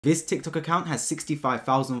This TikTok account has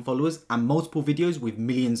 65,000 followers and multiple videos with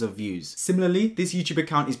millions of views. Similarly, this YouTube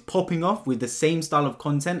account is popping off with the same style of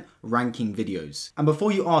content, ranking videos. And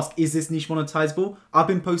before you ask, is this niche monetizable? I've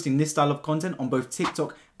been posting this style of content on both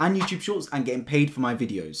TikTok and YouTube Shorts and getting paid for my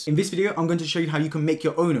videos. In this video, I'm going to show you how you can make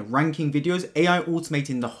your own ranking videos, AI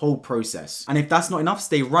automating the whole process. And if that's not enough,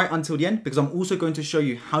 stay right until the end because I'm also going to show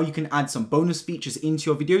you how you can add some bonus features into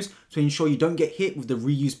your videos to ensure you don't get hit with the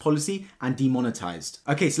reuse policy and demonetized.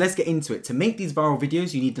 Okay, so let's get into it. To make these viral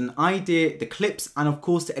videos, you need an idea, the clips, and of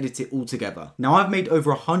course to edit it all together. Now I've made over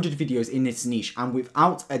 100 videos in this niche and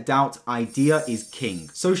without a doubt, idea is king.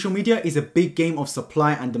 Social media is a big game of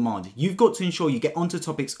supply and demand. You've got to ensure you get onto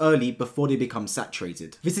topics early before they become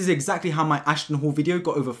saturated. This is exactly how my Ashton Hall video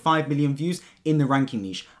got over 5 million views in the ranking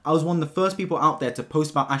niche. I was one of the first people out there to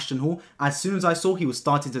post about Ashton Hall as soon as I saw he was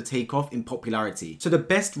starting to take off in popularity. So the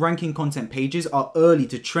best ranking content pages are early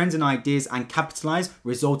to trends and ideas and capitalize,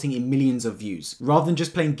 resulting in millions of views, rather than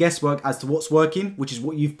just playing guesswork as to what's working, which is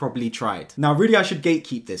what you've probably tried. Now really I should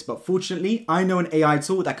gatekeep this, but fortunately I know an AI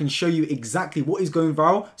tool that can show you exactly what is going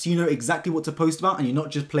viral so you know exactly what to post about and you're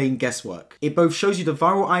not just playing guesswork. It both shows you the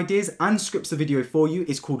viral ideas and scripts the video for you.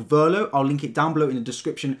 It's called Verlo. I'll link it down below in the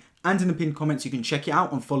description and in the pinned comments. You can check it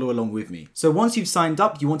out and follow along with me. So once you've signed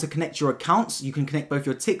up, you want to connect your accounts. You can connect both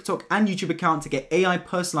your TikTok and YouTube account to get AI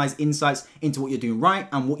personalized insights into what you're doing right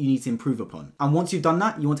and what you need to improve upon. And once you've done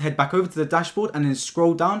that, you want to head back over to the dashboard and then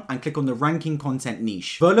scroll down and click on the ranking content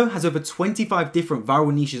niche. Verlo has over 25 different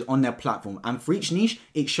viral niches on their platform, and for each niche,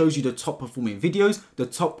 it shows you the top performing videos, the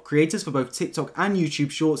top creators for both TikTok and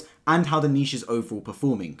YouTube Shorts, and how the niche is overall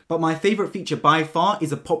performing. But my favorite feature by far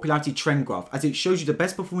is a popularity trend graph, as it shows you the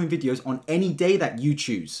best performing videos on any day that you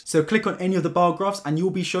choose. So click on any of the bar graphs and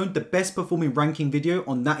you'll be shown the best performing ranking video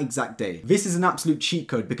on that exact day. This is an absolute cheat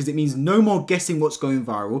code because it means no more guessing what's going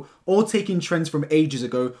viral or taking trends from ages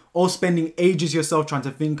ago or spending ages yourself trying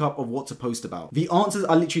to think up of what to post about. The answers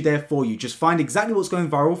are literally there for you. Just find exactly what's going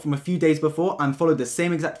viral from a few days before and follow the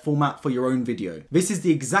same exact format for your own video. This is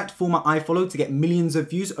the exact format I follow to get millions of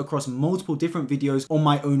views across multiple different videos on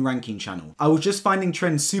my own ranking channel. I was just finding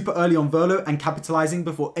trends super early on Verlo and capitalizing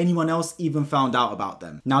before anyone else even found out about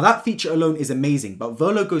them. Now that feature alone is amazing, but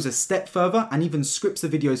Verlo goes a step further and even scripts the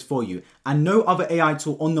videos for you, and no other AI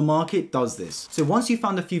tool on the market does this. So once you've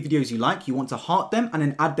found a few videos you like, you want to heart them and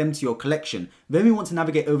then add them to your collection. Then we want to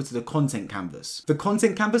navigate over to the content canvas. The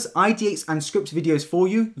content canvas ideates and scripts videos for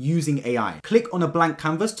you using AI. Click on a blank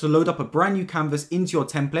canvas to load up a brand new canvas into your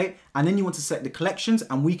template, and then you want to select the collections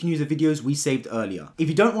and we can use the videos we saved earlier. If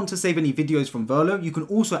you don't want to save any videos from Verlo, you can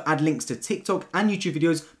also add links to TikTok and YouTube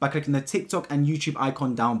videos by clicking the TikTok and YouTube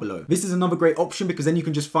icon down below. This is another great option because then you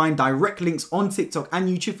can just find direct links on TikTok and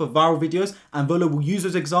YouTube for viral videos, and Verlo will use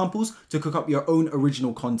those examples to cook up your own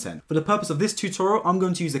original content. For the purpose of this tutorial, I'm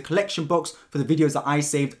going to use the collection box for the videos that I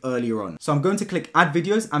saved earlier on. So I'm going to click add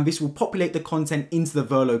videos and this will populate the content into the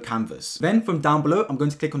Verlo canvas. Then from down below, I'm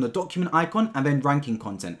going to click on the document icon and then ranking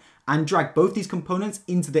content, and drag both these components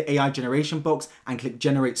into the AI generation box and click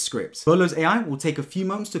generate scripts. Verlo's AI will take a few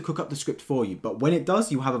moments to cook up the script for you, but when it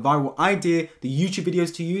does, you have a viral idea, the YouTube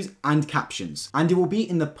videos to use, and captions. And it will be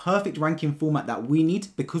in the perfect ranking format that we need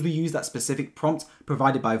because we use that specific prompt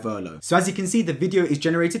provided by Verlo. So as you can see, the video is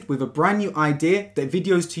generated with a brand new idea, the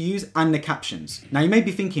videos to use, and the captions. Now you may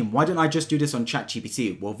be thinking, why don't I just do this on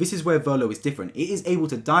ChatGPT? Well, this is where Verlo is different. It is able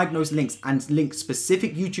to diagnose links and link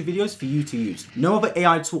specific YouTube videos for you to use. No other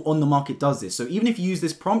AI tool on the market does this. So even if you use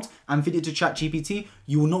this prompt and feed it to ChatGPT,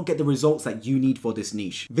 you will not get the results that you need for this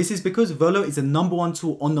niche. This is because Verlo is the #1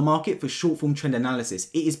 tool on the market for short form trend analysis.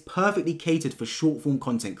 It is perfectly catered for short form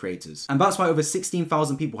content creators. And that's why over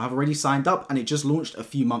 16,000 people have already signed up and it just launched a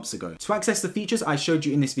few months ago. To access the features I showed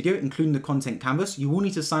you in this video, including the content canvas, you will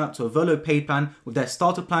need to sign up to a Verlo paid plan with their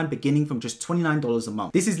starter plan beginning from just $29 a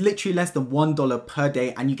month. This is literally less than $1 per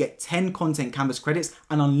day and you get 10 content canvas credits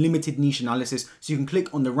and unlimited niche analysis, so you can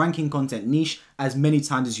click on the ranking content niche as many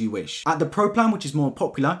times as you wish. At the Pro plan, which is more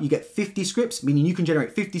popular, you get 50 scripts, meaning you can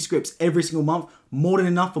generate 50 scripts every single month, more than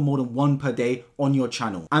enough for more than one per day on your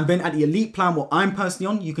channel. And then at the Elite plan, what I'm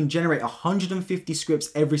personally on, you can generate 150 scripts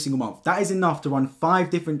every single month. That is enough to run 5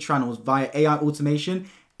 different channels via AI automation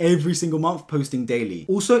every single month, posting daily.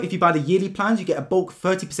 Also, if you buy the yearly plans, you get a bulk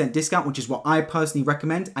 30% discount, which is what I personally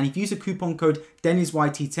recommend. And if you use the coupon code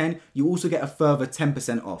DenizYT10, you also get a further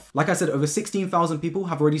 10% off. Like I said, over 16,000 people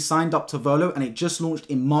have already signed up to Verlo and it just launched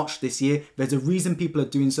in March this year. There's a reason people are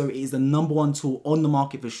doing so. It is the #1 tool on the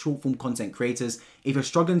market for short form content creators. If you're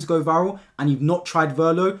struggling to go viral and you've not tried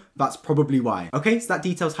Verlo, that's probably why. Okay, so that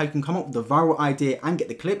details how you can come up with the viral idea and get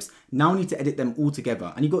the clips. Now we need to edit them all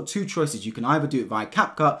together. And you've got two choices. You can either do it via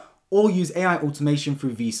CapCut or use AI automation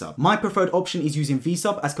through VSub. My preferred option is using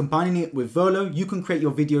VSub, as combining it with Volo, you can create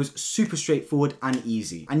your videos super straightforward and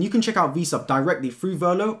easy. And you can check out VSub directly through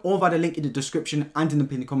Volo or via the link in the description and in the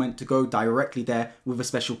pinned comment to go directly there with a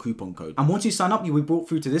special coupon code. And once you sign up, you'll be brought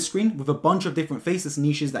through to this screen with a bunch of different faceless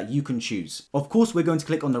niches that you can choose. Of course, we're going to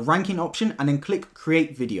click on the ranking option and then click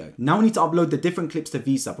create video. Now we need to upload the different clips to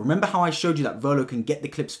VSub. Remember how I showed you that Volo can get the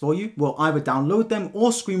clips for you? Well, either download them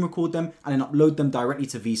or screen record them and then upload them directly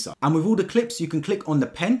to VSub. And with all the clips, you can click on the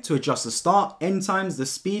pen to adjust the start, end times, the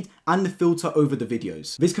speed, and the filter over the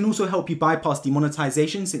videos. This can also help you bypass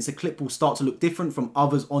demonetization, since the clip will start to look different from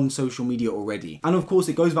others on social media already. And of course,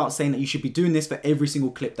 it goes without saying that you should be doing this for every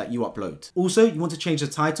single clip that you upload. Also, you want to change the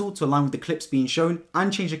title to align with the clips being shown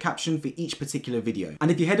and change the caption for each particular video.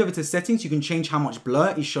 And if you head over to settings, you can change how much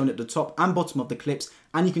blur is shown at the top and bottom of the clips,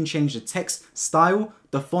 and you can change the text style,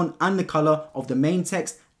 the font, and the color of the main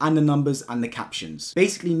text, and the numbers and the captions.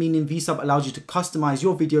 Basically meaning VSub allows you to customize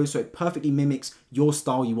your video so it perfectly mimics your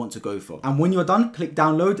style you want to go for. And when you're done, click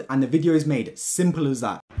download and the video is made. Simple as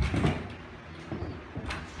that.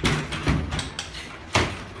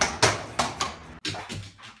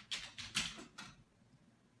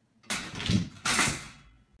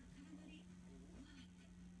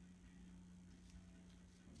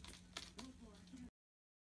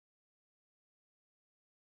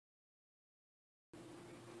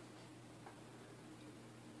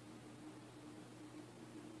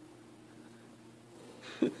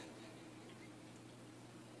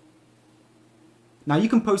 Now you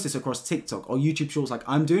can post this across TikTok or YouTube Shorts like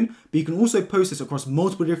I'm doing, but you can also post this across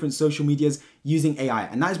multiple different social medias using AI,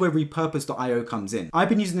 and that is where repurpose.io comes in. I've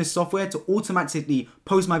been using this software to automatically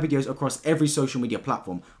post my videos across every social media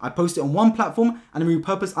platform. I post it on one platform and then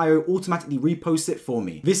repurpose.io automatically reposts it for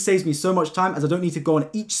me. This saves me so much time, as I don't need to go on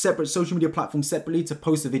each separate social media platform separately to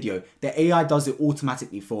post a video. The AI does it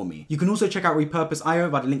automatically for me. You can also check out repurpose.io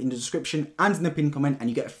via the link in the description and in the pinned comment, and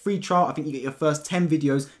you get a free trial. I think you get your first 10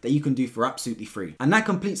 videos that you can do for absolutely free. And that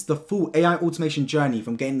completes the full AI automation journey,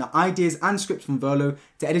 from getting the ideas and scripts from Volo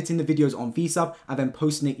to editing the videos on VSub and then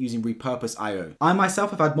posting it using repurpose.io. I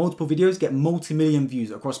myself have had multiple videos get multi-million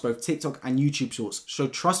views across both TikTok and YouTube Shorts, so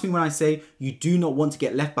trust me when I say you do not want to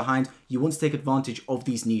get left behind. You want to take advantage of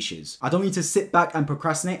these niches. I don't need to sit back and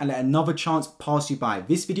procrastinate and let another chance pass you by.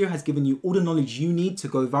 This video has given you all the knowledge you need to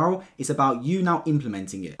go viral. It's about you now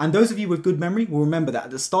implementing it. And those of you with good memory will remember that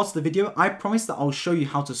at the start of the video, I promised that I'll show you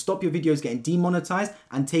how to stop your videos getting demonetized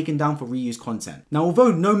and taken down for reused content. Now,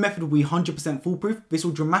 although no method will be 100% foolproof, this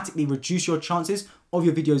will dramatically reduce your chances of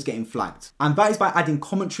your videos getting flagged. And that is by adding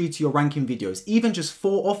commentary to your ranking videos, even just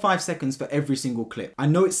 4 or 5 seconds for every single clip. I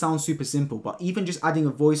know it sounds super simple, but even just adding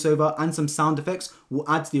a voiceover and some sound effects will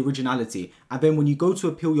add to the originality. And then when you go to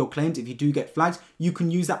appeal your claims, if you do get flagged, you can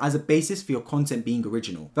use that as a basis for your content being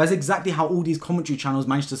original. That's exactly how all these commentary channels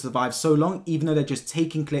manage to survive so long, even though they're just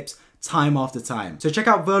taking clips time after time. So check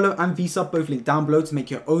out Volo and VSub, both linked down below, to make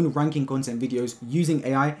your own ranking content videos using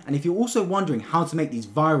AI. And if you're also wondering how to make these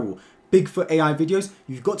viral Bigfoot AI videos,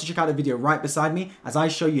 you've got to check out the video right beside me, as I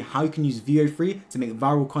show you how you can use VO3 to make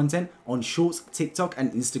viral content on Shorts, TikTok,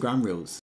 and Instagram Reels.